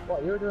me.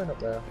 What you doing up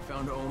there? I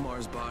found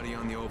Omar's body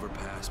on the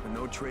overpass, but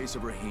no trace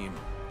of Raheem.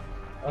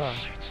 Oh.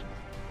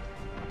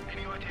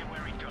 Any idea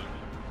where he'd gone?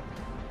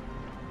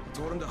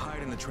 Told him to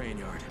hide in the train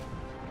yard.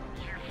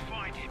 You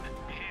find him,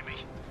 hear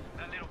me?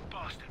 That little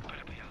bastard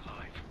better be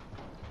alive.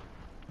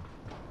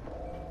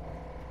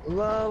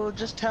 Well, we'll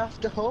just have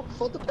to hope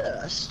for the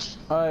best.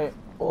 Alright,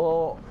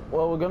 well,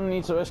 we're gonna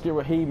need to rescue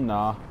Raheem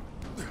now.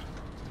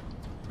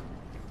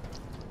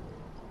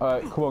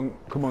 Alright,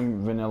 come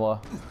on,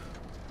 Vanilla.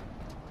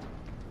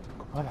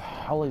 Where the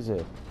hell is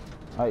he?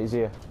 Alright, he's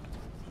here.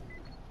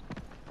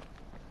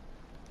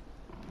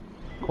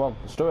 Come on,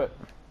 let's do it.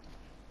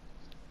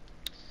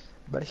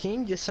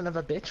 Raheem, you son of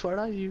a bitch, where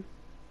are you?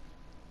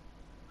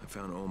 I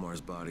found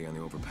Omar's body on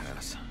the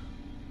overpass.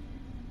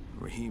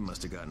 Raheem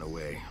must have gotten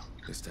away.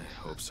 At least I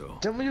hope so.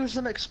 Didn't we use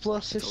some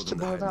explosives Told to him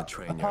to blow hide in the that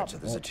train yard, so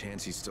apartment there's a up?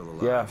 chance he's still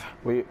alive.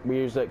 Yeah, we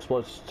used the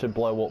explosives to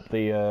blow up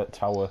the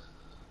tower.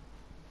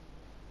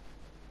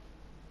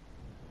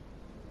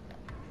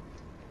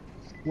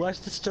 Where's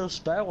the still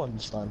spare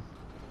ones then?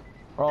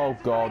 Oh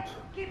god.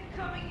 Keep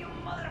coming, you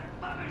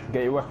motherfuckers.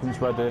 Get your weapons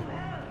ready.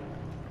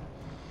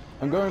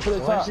 I'm going for the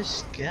Why is attack. he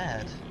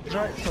scared? He's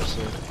right,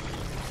 pussy.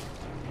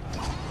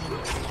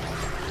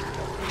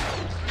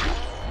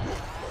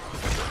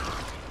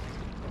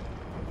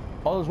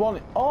 Oh, there's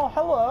one. Oh,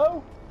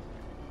 hello.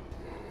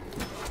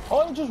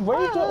 Oh, he just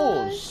waved at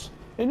us.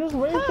 He just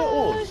waved at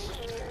us.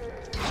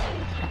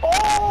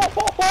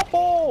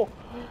 Oh!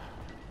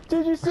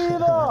 Did you see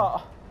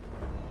that?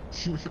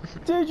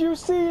 Did you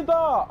see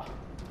that?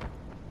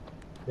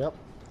 Yep.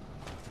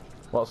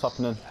 What's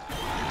happening?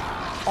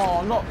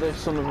 Oh, not this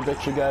son of a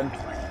bitch again.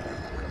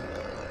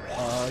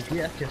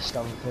 Yeah, kiss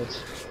Stanford.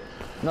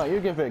 No, you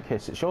give it a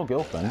kiss. It's your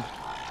girlfriend.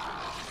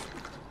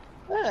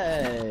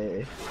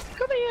 Hey!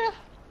 Come here!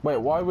 Wait,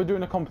 why are we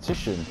doing a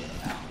competition?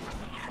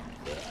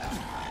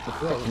 You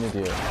fucking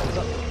idiot.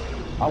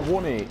 I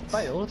won it.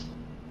 Failed?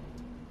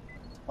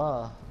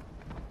 Ah.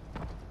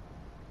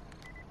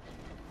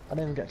 I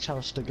didn't even get a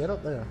chance to get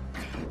up there.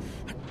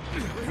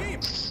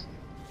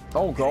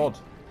 Oh god.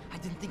 I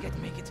didn't think I'd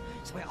make it,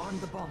 so I armed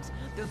the bombs.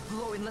 They'll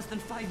blow in less than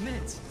 5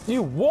 minutes.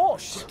 You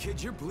what? Shit,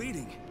 kid, you're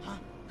bleeding. Huh?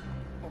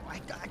 Oh, I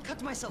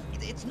cut myself.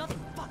 It's nothing.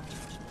 Fuck.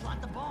 Just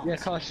plant the bombs. Yeah,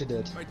 of course you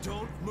did. Alright,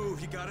 don't move.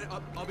 You got it?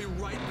 I'll be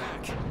right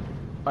back.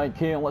 Alright,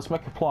 Kian, let's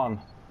make a plan.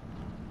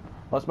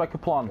 Let's make a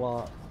plan.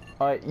 What?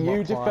 Alright, you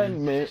What plan?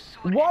 defend me.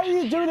 Why are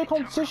you doing a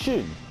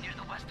competition? Near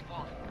the west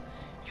wall.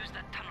 Use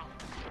that tunnel.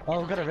 Oh,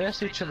 we're gonna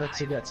race each other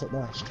to get to it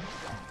next.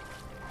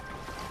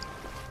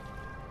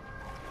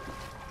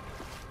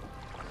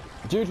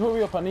 Dude,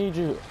 hurry up! I need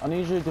you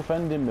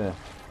defending me.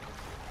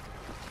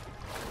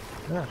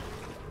 Yeah.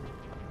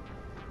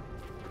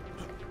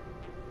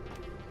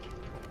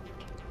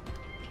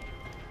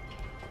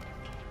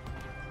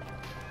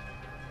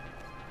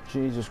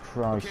 Jesus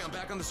Christ. Okay, I'm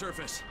back on the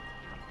surface.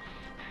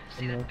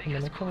 Come on. Over to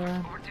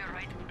your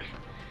right.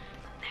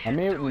 I'm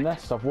here at the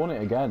nest. I've won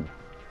it again.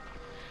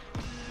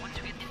 Once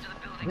you get into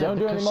the building, Don't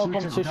do any because more you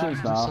just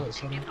competitions died, now. so it's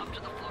funny. get up to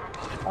the floor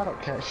above it. I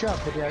don't care. Shut up,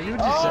 video. You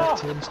Ah!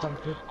 deserve to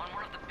instantly. On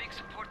one of the big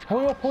support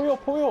Hurry up! Hurry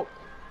up! Hurry up!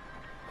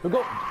 We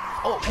got.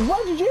 Oh,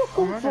 where did you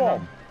come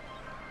from?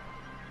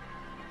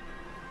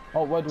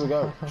 Oh, where do we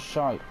go?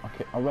 Shite.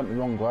 Okay, I went the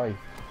wrong way.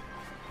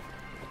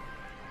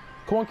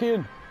 Come on,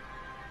 Kian.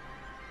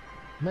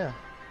 Yeah.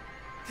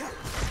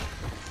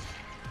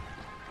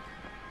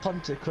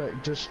 Ponty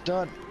quick, just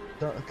don't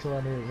kill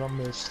any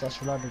zombies,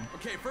 that's random.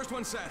 Okay, first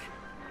one set.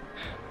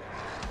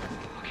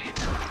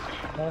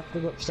 I have to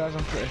go upstairs,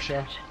 I'm pretty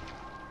sure.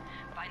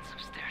 Find some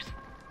stairs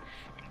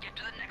and get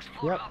to the next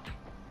floor Yep. up.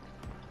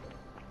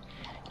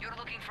 You're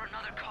looking for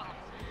another column,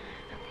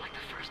 like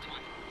the first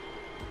one.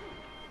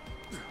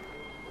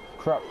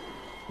 Crap.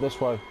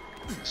 This way.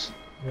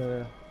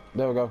 Yeah.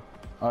 There we go.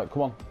 Alright,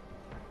 come on.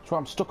 That's why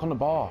I'm stuck on the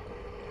bar.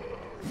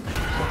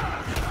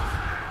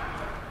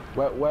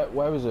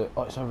 Where is it?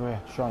 Oh, it's over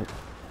here. Shite.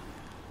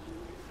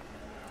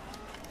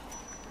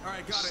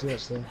 Alright, got it.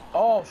 Seriously.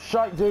 Oh,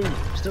 shite, dude.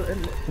 Still in.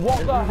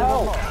 What the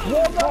hell?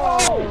 What the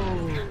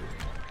hell?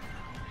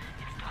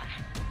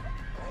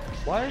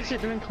 Why is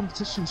it doing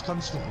competitions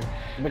constantly?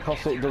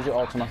 Because it does it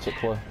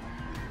automatically.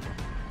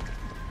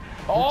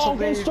 Oh, I'm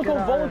getting stuck on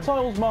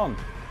volatiles, man.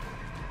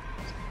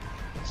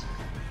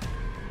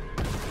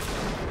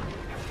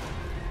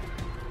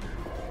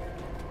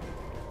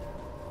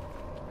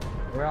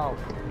 We're out.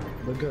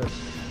 We're good.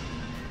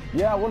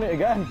 Yeah, I won it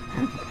again.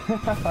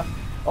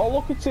 Oh,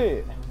 look at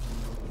it.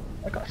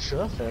 I got a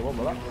shirt there, what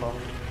was that for?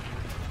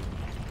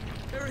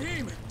 Hey,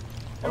 Raheem!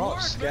 Oh,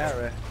 that's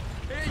scary.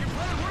 Hey, your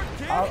plan worked,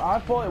 kid! I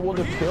thought it would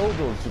have killed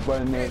us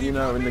when, you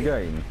know, in the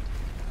game.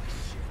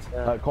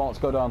 Yeah. Come on, let's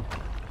go down.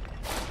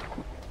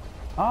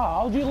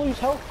 Ah, how do you lose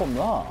health from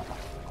that?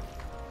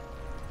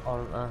 I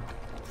don't know.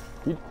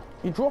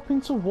 You drop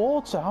into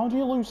water, how do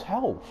you lose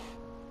health?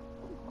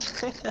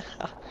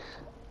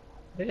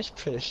 It's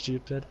pretty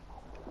stupid.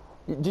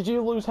 Did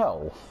you lose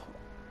health?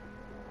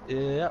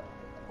 Yep.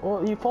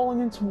 Well, you're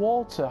falling into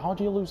water, how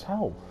do you lose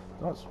health?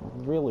 That's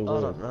really I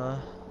weird. don't know.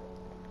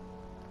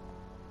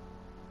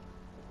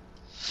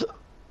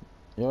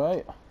 You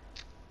alright?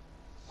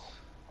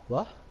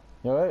 What?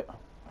 You alright?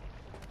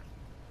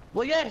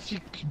 Well, yeah, if you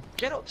can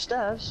get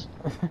upstairs.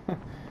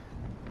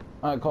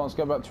 Alright, come on, let's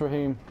get back to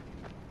Raheem.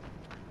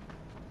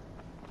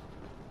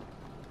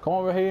 Come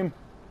on, Raheem.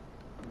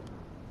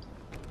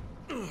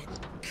 Come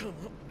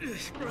on.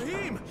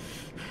 Raheem!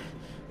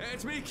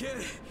 It's me,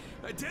 kid.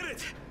 I did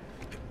it!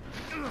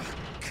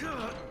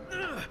 God.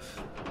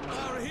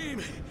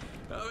 Raheem!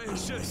 Oh, you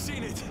should have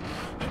seen it.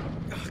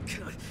 Oh,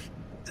 God.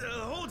 The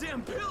whole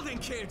damn building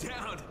came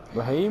down!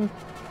 Raheem?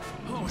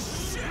 Oh,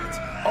 shit!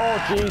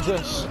 Oh,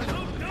 Jesus!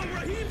 No,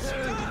 Raheem,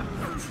 stop!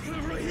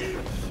 Raheem,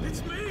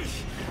 it's me!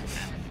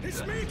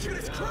 It's me, kid,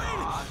 it's Crane!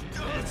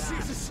 Oh,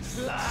 Jesus!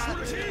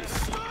 Raheem,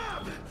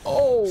 stop!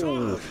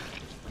 Oh!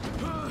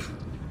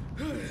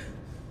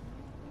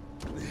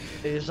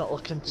 He's not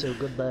looking too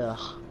good there.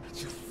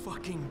 It's a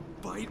fucking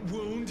bite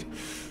wound.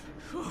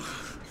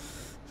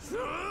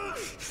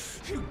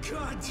 You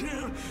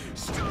goddamn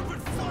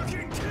stupid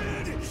fucking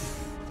kid!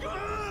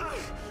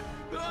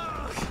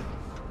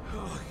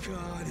 Oh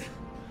God,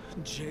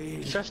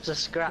 Jade. Just a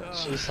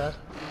scratch, he said.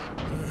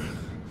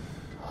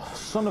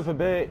 Son of a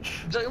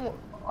bitch.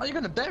 Are you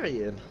gonna bury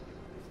him?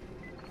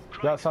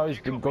 That's how he's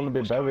gonna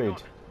be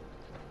buried.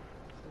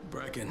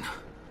 Brecken.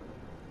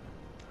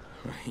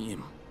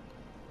 Raheem.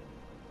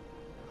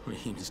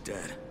 Raheem is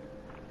dead.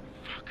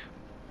 Fuck.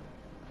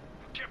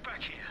 Get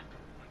back here.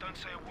 And don't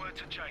say a word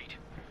to Jade.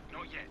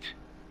 Not yet.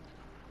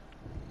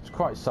 It's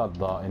quite sad,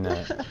 that, isn't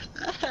it?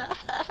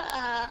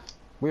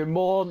 We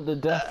mourn the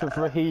death of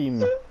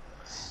Raheem.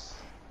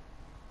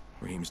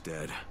 Raheem's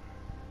dead.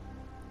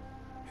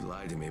 He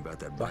lied to me about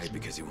that bite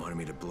because he wanted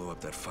me to blow up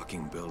that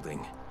fucking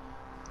building.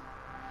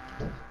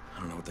 I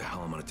don't know what the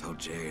hell I'm gonna tell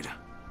Jade.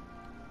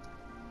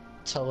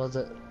 Tell her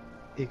that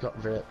he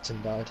got raped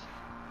and died.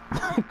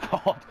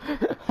 God.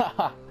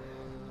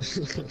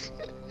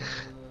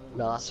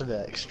 No, that's a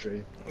bit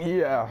extreme.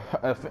 Yeah,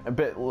 a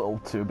bit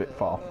too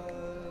far.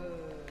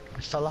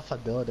 He fell off a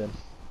building.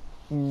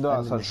 That's and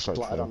then he actually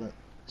splattered true. on it.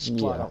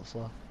 Splattered Yeah. on the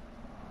floor.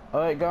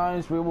 Alright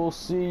guys, we will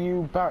see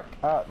you back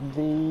at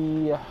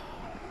the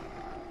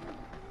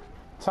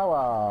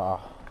tower.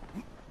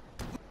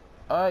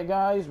 Alright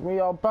guys, we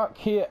are back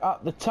here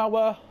at the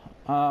tower.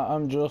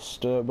 I'm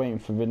just waiting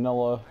for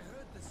Vanilla.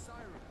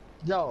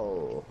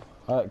 Yo!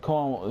 Alright, come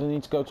on, we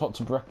need to go talk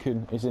to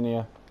Brecken. He's in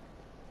here.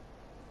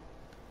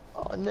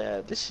 Oh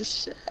no, this is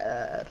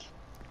sad.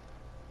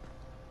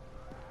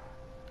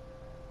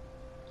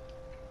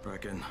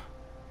 Brecken.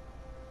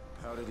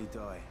 How did he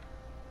die?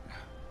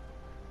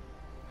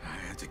 I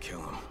had to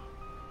kill him.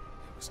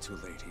 It was too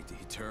late.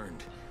 He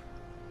turned.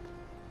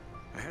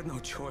 I had no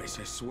choice,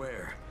 I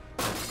swear.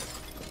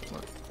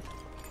 Look,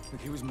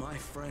 he was my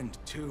friend,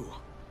 too.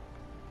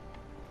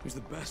 He was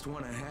the best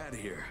one I had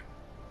here.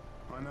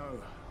 I know.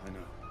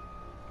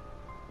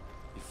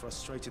 He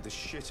frustrated the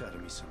shit out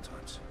of me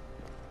sometimes.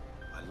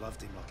 I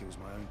loved him like he was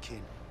my own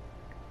kin.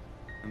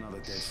 Another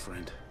dead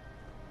friend.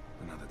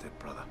 Another dead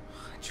brother.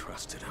 I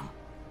trusted him.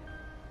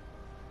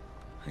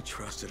 I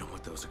trusted him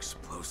with those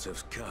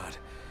explosives. God,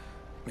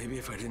 maybe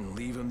if I didn't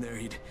leave him there,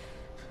 he'd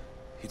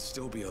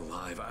still be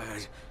alive.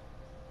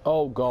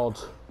 Oh God.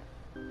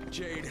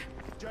 Jade.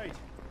 Jade!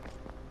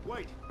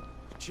 Wait!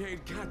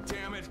 Jade, God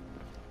damn it!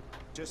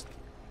 Just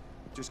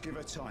give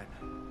her time.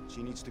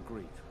 She needs to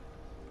grieve.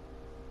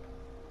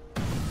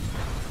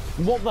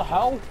 What the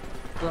hell?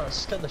 That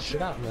scared the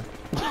shit out of me.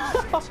 I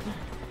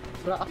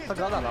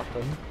forgot that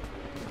happened.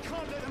 We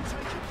can't let them take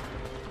it!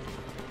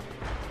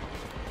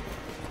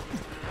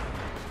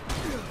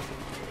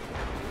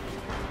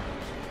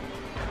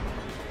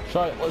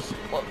 Right,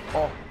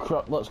 oh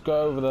crap, let's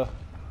go over there.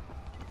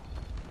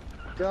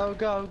 Go,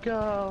 go,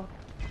 go!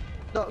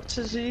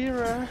 Dr.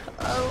 Zero!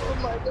 Oh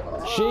my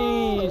god!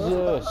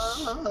 Jesus!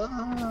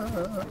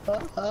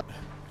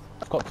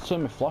 I've got to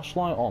turn my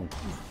flashlight on.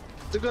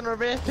 They're gonna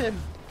rape him!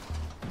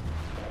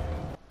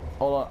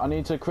 Hold on, I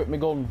need to equip my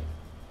gun.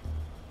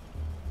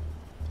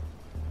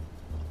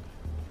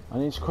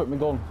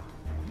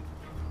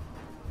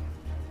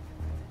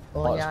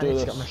 Oh right, yeah, I need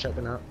to get my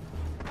shotgun out.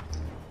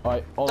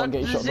 Alright, hold on,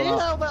 get your shotgun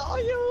out. Where are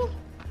you?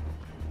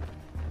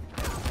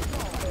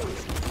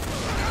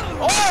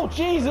 Oh,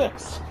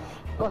 Jesus!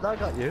 Oh, that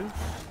got you.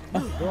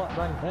 You're like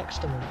right next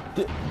to me.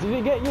 Did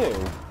it get you?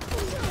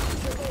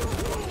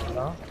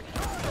 No.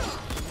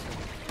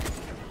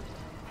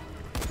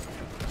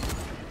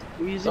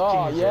 Easy Oh,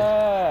 peasy.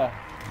 yeah!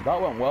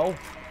 That went well.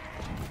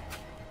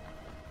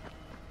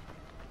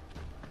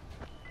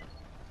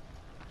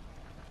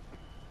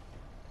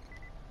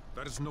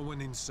 There's no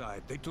one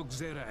inside. They took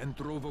Zere and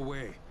drove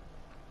away.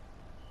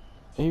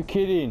 Are you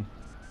kidding?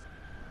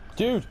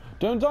 Dude,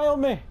 don't die on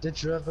me!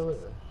 Did you ever?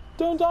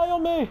 Don't die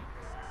on me!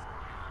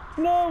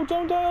 No,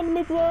 don't die on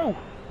me, bro!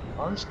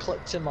 I just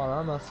clicked in my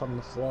armor from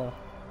the floor.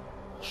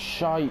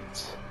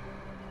 Shite.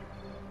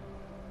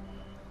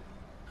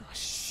 Oh,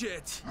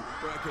 shit!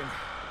 Brecken.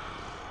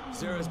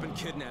 Zera's been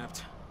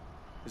kidnapped.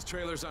 His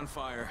trailer's on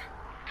fire.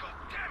 God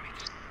damn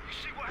it! You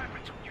see what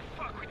happens when you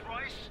fuck with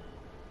Rice?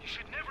 You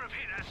should never have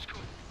hit that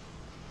school.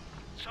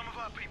 Some of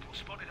our people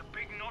spotted a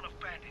big knot of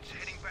bandits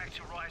heading back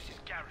to Rice's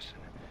garrison.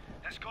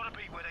 That's gotta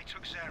be where they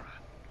took Zera.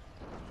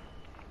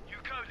 You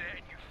go there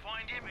and you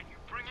find him and you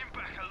bring him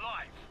back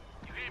alive.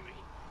 You hear me?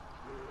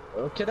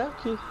 Okie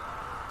dokie.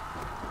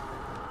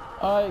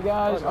 Alright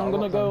guys, I'm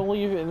gonna go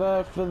leave it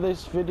there for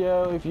this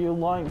video. If you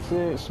liked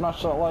it,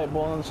 smash that like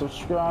button and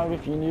subscribe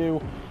if you're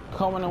new.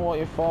 Comment on what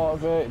you thought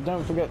of it.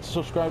 Don't forget to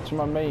subscribe to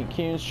my mate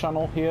Keen's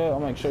channel here. I'll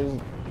make sure his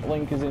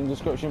link is in the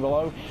description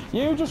below.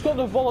 You just got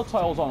the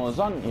volatiles on us,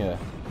 haven't you?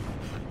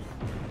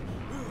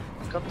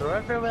 Got through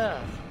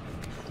everywhere.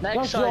 Next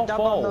That's shot, your dab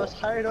fault. on those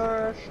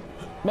haters.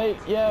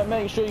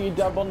 Make sure you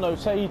dab on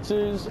those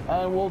haters,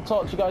 and we'll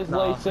talk to you guys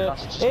later.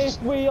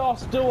 If we are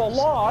still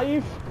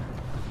alive.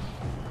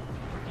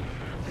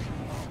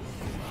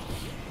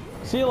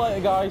 See you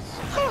later, guys.